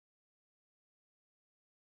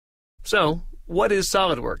So, what is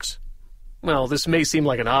SolidWorks? Well, this may seem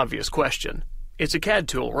like an obvious question. It's a CAD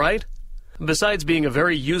tool, right? Besides being a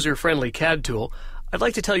very user-friendly CAD tool, I'd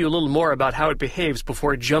like to tell you a little more about how it behaves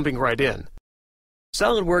before jumping right in.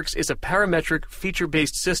 SolidWorks is a parametric,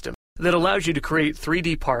 feature-based system that allows you to create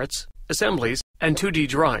 3D parts, assemblies, and 2D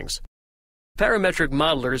drawings. Parametric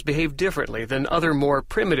modelers behave differently than other more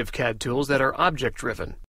primitive CAD tools that are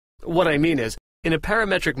object-driven. What I mean is, in a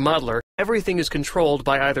parametric modeler, everything is controlled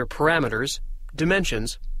by either parameters,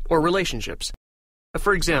 dimensions, or relationships.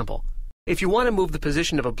 For example, if you want to move the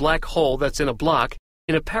position of a black hole that's in a block,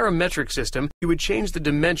 in a parametric system, you would change the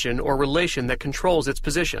dimension or relation that controls its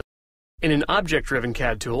position. In an object-driven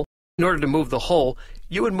CAD tool, in order to move the hole,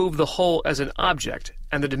 you would move the hole as an object,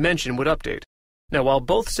 and the dimension would update. Now, while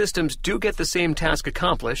both systems do get the same task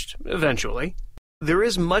accomplished, eventually, there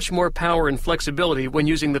is much more power and flexibility when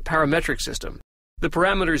using the parametric system. The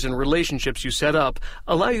parameters and relationships you set up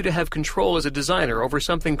allow you to have control as a designer over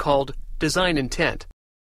something called design intent.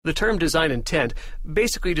 The term design intent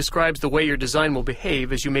basically describes the way your design will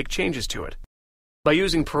behave as you make changes to it. By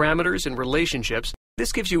using parameters and relationships,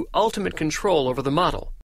 this gives you ultimate control over the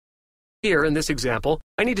model. Here, in this example,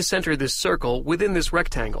 I need to center this circle within this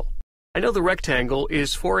rectangle. I know the rectangle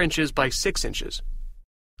is 4 inches by 6 inches.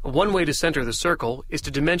 One way to center the circle is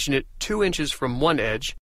to dimension it 2 inches from one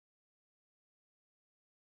edge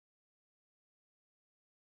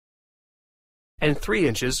and 3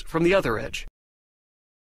 inches from the other edge.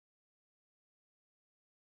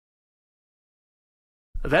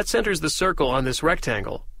 That centers the circle on this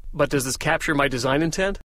rectangle, but does this capture my design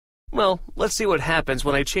intent? Well, let's see what happens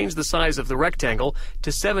when I change the size of the rectangle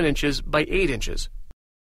to 7 inches by 8 inches.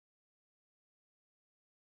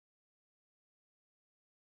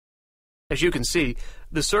 As you can see,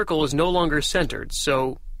 the circle is no longer centered,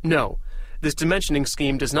 so no, this dimensioning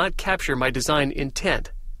scheme does not capture my design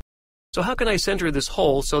intent. So how can I center this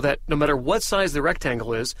hole so that no matter what size the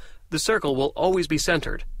rectangle is, the circle will always be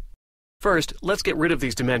centered? First, let's get rid of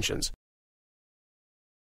these dimensions.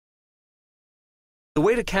 The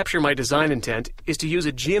way to capture my design intent is to use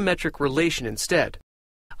a geometric relation instead.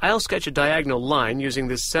 I'll sketch a diagonal line using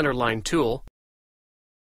this center line tool.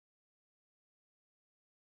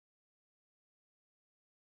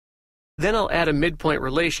 Then I'll add a midpoint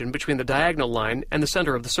relation between the diagonal line and the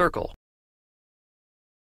center of the circle.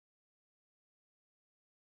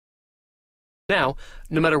 Now,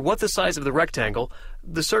 no matter what the size of the rectangle,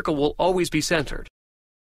 the circle will always be centered.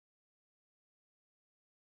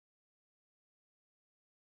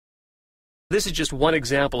 This is just one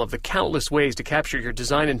example of the countless ways to capture your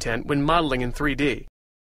design intent when modeling in 3D.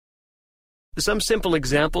 Some simple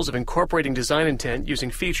examples of incorporating design intent using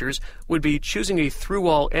features would be choosing a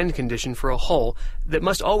through-wall end condition for a hole that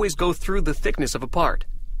must always go through the thickness of a part.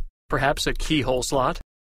 Perhaps a keyhole slot.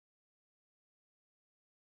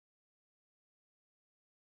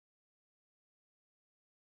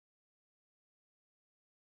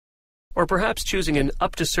 Or perhaps choosing an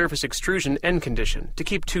up-to-surface extrusion end condition to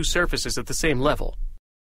keep two surfaces at the same level.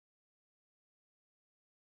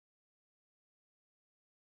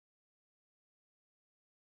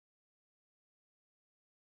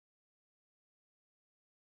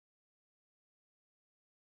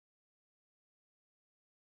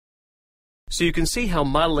 So you can see how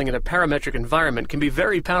modeling in a parametric environment can be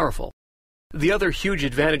very powerful. The other huge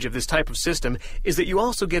advantage of this type of system is that you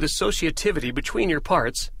also get associativity between your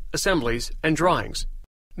parts, assemblies, and drawings.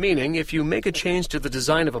 Meaning, if you make a change to the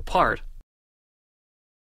design of a part,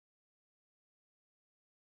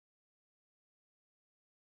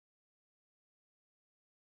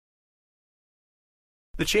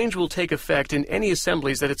 the change will take effect in any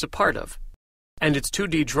assemblies that it's a part of, and its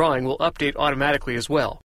 2D drawing will update automatically as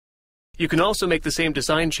well. You can also make the same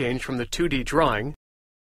design change from the 2D drawing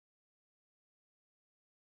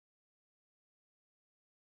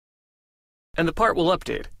and the part will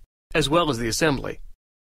update, as well as the assembly.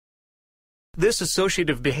 This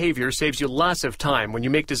associative behavior saves you lots of time when you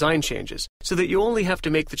make design changes, so that you only have to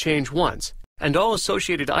make the change once, and all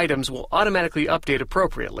associated items will automatically update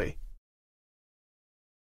appropriately.